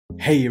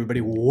Hey everybody,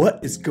 what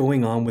is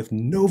going on with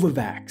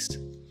NVAX?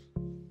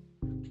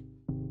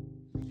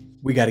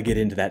 We got to get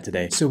into that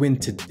today. So in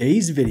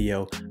today's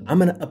video, I'm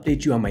going to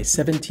update you on my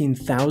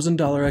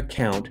 $17,000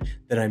 account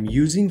that I'm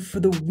using for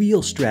the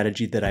wheel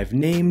strategy that I've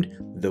named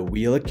the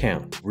wheel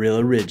account. Real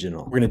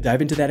original. We're going to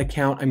dive into that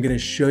account. I'm going to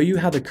show you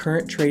how the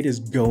current trade is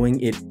going.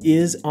 It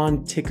is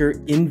on ticker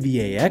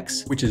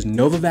NVAX, which is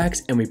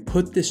NVAX, and we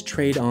put this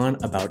trade on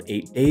about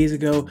 8 days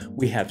ago.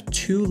 We have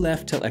 2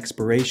 left till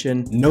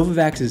expiration.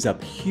 NVAX is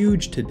up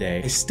huge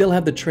today. I still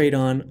have the trade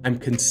on. I'm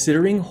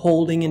considering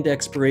holding into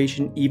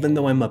expiration even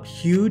though I'm up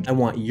huge. I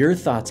want your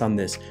thoughts on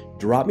this.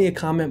 Drop me a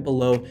comment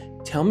below.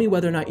 Tell me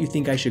whether or not you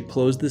think I should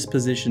close this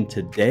position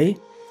today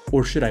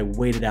or should I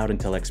wait it out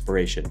until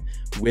expiration.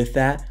 With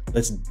that,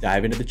 let's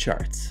dive into the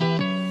charts.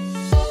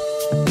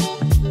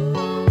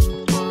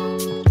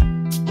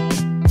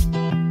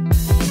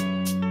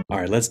 All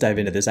right, let's dive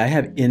into this. I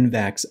have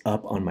NVAX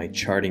up on my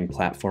charting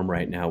platform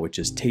right now, which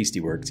is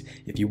Tastyworks.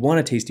 If you want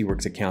a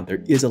Tastyworks account,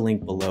 there is a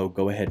link below.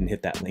 Go ahead and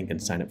hit that link and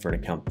sign up for an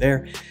account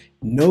there.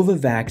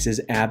 NVAX is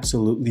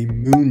absolutely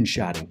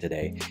moonshotting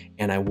today,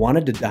 and I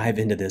wanted to dive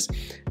into this.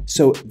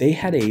 So they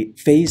had a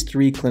phase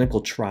 3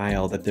 clinical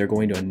trial that they're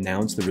going to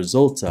announce the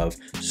results of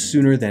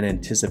sooner than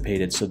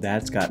anticipated. So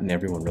that's gotten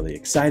everyone really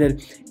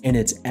excited, and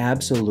it's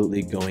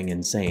absolutely going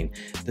insane.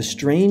 The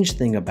strange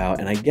thing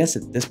about, and I guess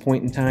at this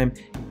point in time,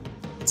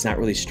 it's not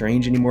really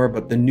strange anymore,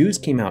 but the news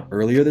came out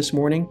earlier this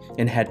morning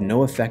and had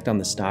no effect on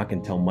the stock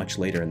until much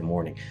later in the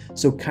morning.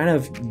 So kind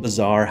of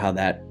bizarre how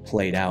that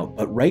played out.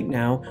 But right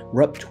now,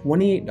 we're up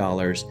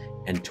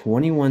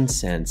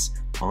 $28.21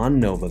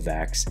 on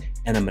NVAX,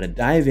 and I'm going to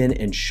dive in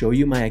and show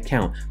you my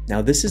account.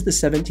 Now, this is the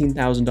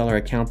 $17,000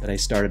 account that I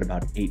started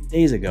about 8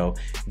 days ago.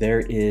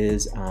 There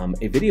is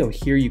a video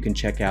here you can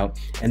check out,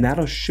 and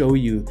that'll show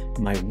you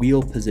my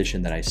wheel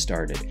position that I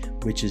started,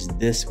 which is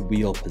this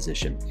wheel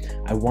position.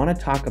 I want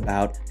to talk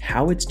about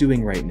how it's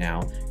doing right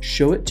now,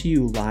 show it to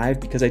you live,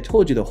 because I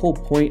told you the whole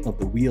point of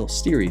the wheel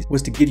series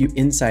was to give you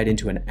insight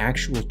into an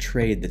actual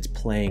trade that's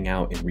playing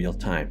out in real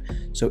time.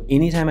 So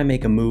anytime I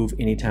make a move,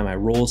 anytime I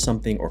roll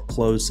something or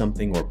close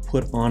something or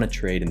put on a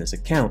trade in this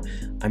account,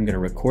 I'm going to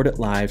record it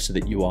live so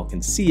that you all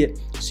can see it,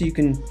 so you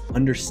can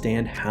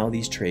understand how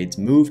these trades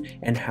move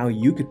and how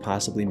you could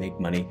possibly make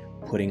money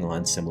putting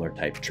on similar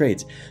type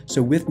trades.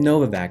 So with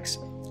NVAX,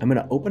 I'm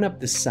going to open up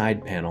this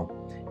side panel,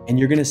 and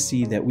you're going to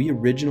see that we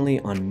originally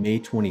on May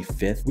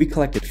 25th, we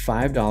collected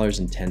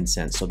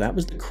 $5.10. So that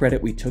was the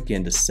credit we took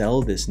in to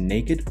sell this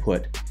naked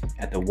put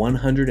at the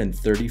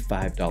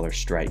 $135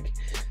 strike.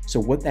 So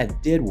what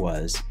that did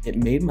was it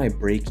made my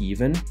break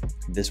even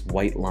this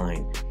white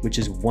line, which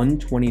is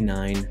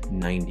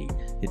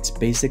 $129.90. It's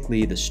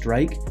basically the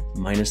strike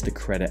minus the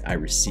credit I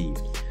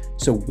received.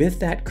 So with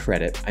that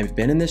credit, I've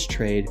been in this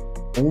trade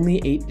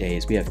only 8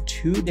 days. We have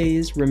 2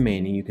 days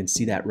remaining. You can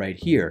see that right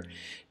here.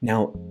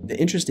 Now, the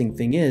interesting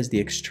thing is the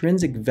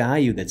extrinsic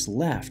value that's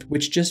left,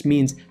 which just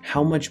means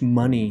how much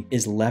money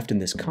is left in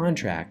this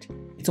contract.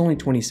 It's only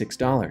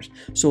 $26.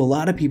 So a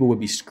lot of people would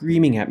be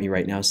screaming at me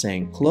right now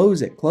saying,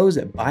 close it,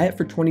 buy it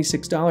for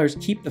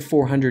 $26, keep the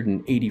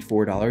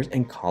 $484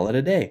 and call it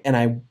a day. And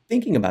I'm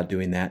thinking about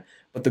doing that.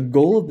 But the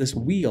goal of this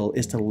wheel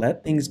is to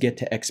let things get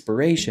to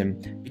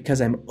expiration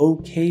because I'm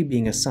okay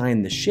being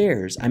assigned the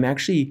shares. I'm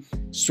actually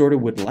sort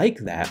of would like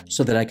that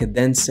so that I could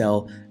then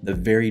sell the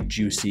very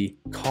juicy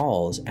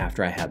calls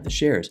after I have the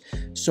shares.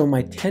 So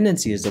my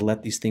tendency is to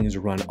let these things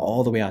run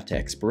all the way out to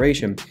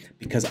expiration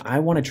because I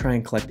want to try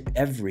and collect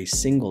every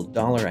single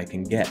dollar I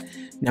can get.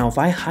 Now, if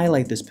I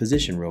highlight this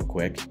position real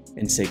quick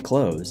and say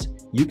close,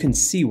 you can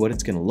see what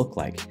it's going to look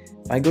like.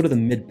 If I go to the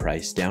mid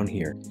price down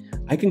here,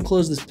 I can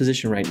close this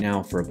position right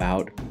now for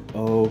about,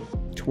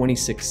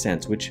 26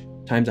 cents, which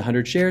times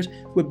 100 shares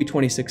would be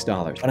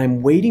 $26. But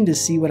I'm waiting to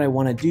see what I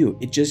want to do.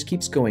 It just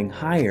keeps going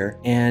higher.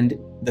 And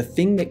the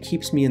thing that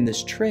keeps me in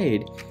this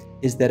trade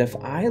is that if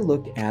I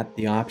look at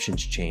the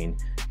options chain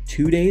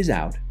 2 days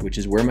out, which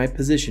is where my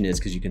position is,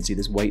 because you can see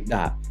this white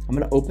dot, I'm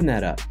going to open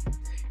that up.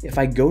 If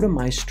I go to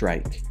my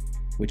strike,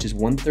 which is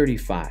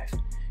 135,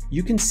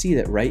 you can see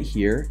that right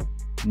here,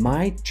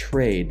 my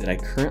trade that I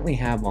currently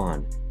have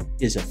on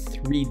is a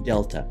 3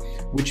 delta,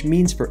 which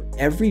means for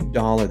every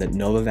dollar that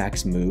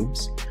NVAX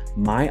moves,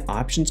 my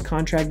options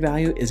contract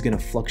value is going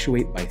to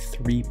fluctuate by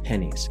 3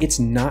 pennies. It's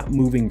not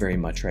moving very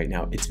much right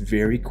now. It's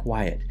very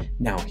quiet.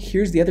 Now,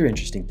 here's the other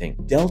interesting thing.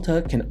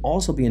 Delta can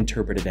also be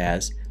interpreted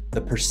as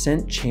the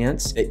percent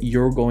chance that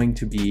you're going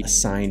to be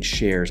assigned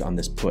shares on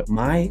this put.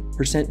 My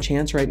percent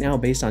chance right now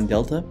based on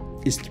Delta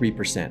is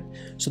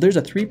 3%. So there's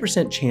a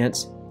 3%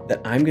 chance that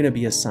I'm going to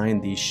be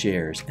assigned these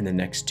shares in the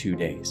next 2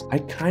 days. I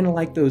kind of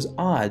like those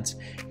odds,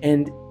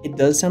 and it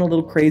does sound a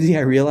little crazy.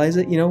 I realize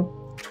it,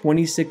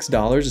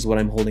 $26 is what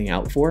I'm holding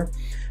out for,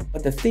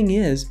 But the thing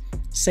is,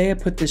 say I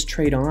put this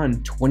trade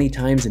on 20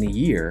 times in a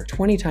year,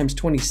 20 times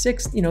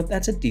 26,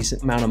 that's a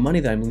decent amount of money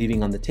that I'm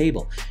leaving on the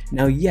table.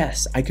 Now,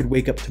 yes, I could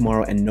wake up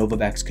tomorrow and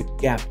Novavax could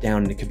gap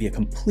down and it could be a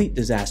complete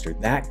disaster.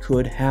 That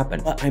could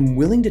happen, but I'm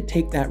willing to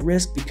take that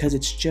risk because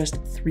it's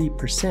just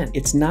 3%.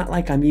 It's not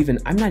like I'm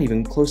not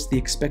even close to the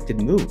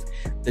expected move.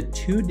 The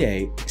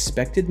 2-day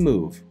expected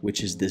move,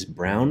 which is this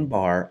brown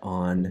bar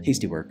on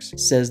Tastyworks,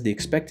 says the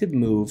expected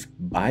move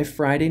by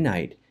Friday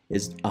night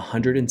is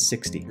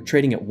 160. We're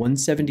trading at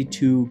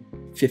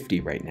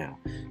 172.50 right now.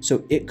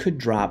 So it could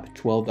drop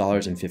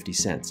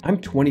 $12.50. I'm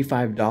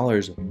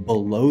 $25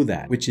 below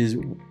that, which is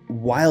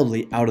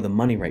wildly out of the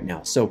money right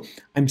now. So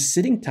I'm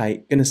sitting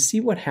tight, gonna see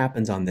what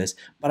happens on this,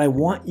 but I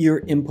want your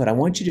input. I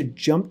want you to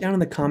jump down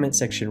in the comment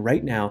section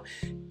right now.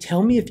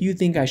 Tell me if you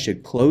think I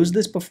should close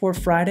this before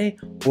Friday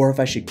or if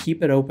I should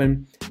keep it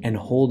open and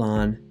hold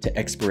on to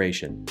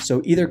expiration.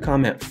 So either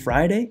comment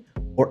Friday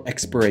or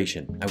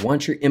expiration. I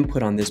want your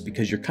input on this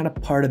because you're kind of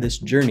part of this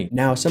journey.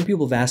 Now, some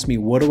people have asked me,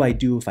 what do I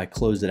do if I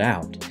close it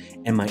out?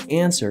 And my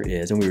answer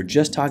is, and we were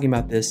just talking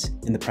about this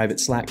in the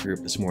private Slack group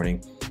this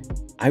morning,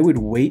 I would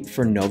wait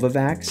for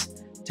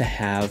Novavax to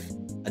have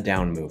a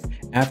down move.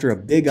 After a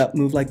big up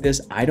move like this,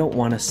 I don't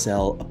want to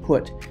sell a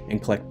put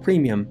and collect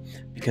premium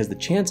because the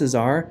chances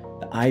are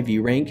the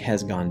IV rank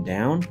has gone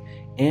down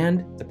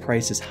and the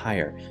price is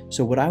higher.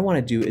 So what I want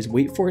to do is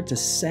wait for it to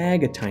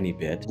sag a tiny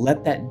bit,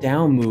 let that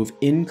down move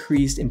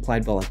increase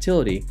implied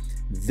volatility,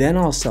 then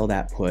I'll sell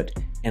that put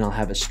and I'll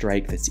have a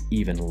strike that's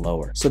even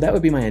lower. So that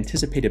would be my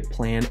anticipated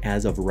plan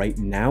as of right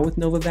now with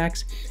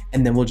Novavax,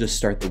 and then we'll just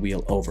start the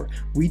wheel over.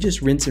 We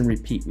just rinse and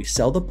repeat. We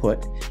sell the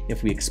put.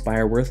 If we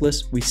expire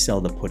worthless, we sell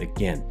the put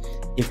again.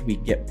 If we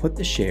get put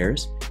the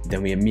shares,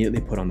 then we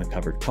immediately put on the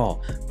covered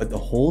call. But the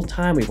whole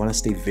time we want to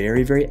stay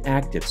very, very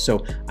active.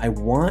 So I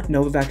want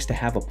Novavax to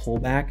have a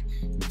pullback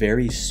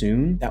very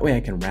soon. That way I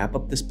can wrap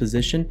up this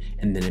position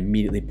and then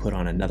immediately put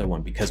on another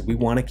one because we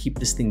want to keep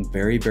this thing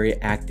very, very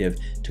active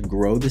to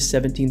grow the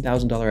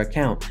 $17,000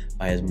 account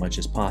by as much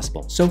as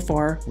possible. So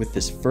far with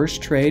this first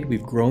trade,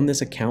 we've grown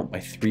this account by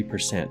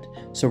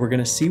 3%. So we're going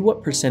to see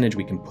what percentage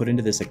we can put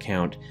into this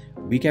account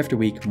week after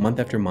week, month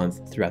after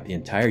month throughout the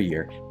entire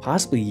year,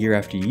 possibly year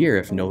after year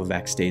if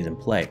Novavax stays in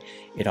play.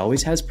 It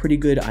always has pretty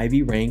good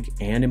IV rank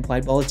and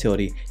implied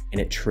volatility, and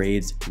it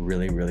trades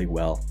really, really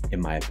well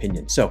in my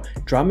opinion. So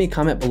drop me a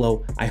comment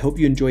below. I hope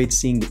you enjoyed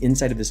seeing the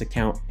inside of this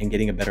account and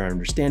getting a better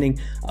understanding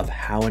of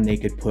how a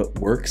naked put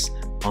works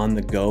on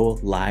the go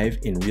live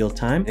in real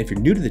time. And if you're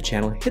new to the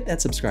channel, hit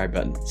that subscribe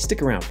button,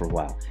 stick around for a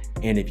while.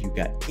 And if you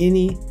got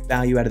any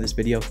value out of this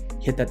video,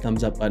 hit that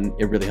thumbs up button.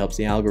 It really helps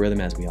the algorithm,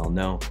 as we all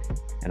know.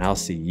 And I'll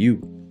see you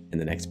in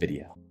the next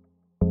video.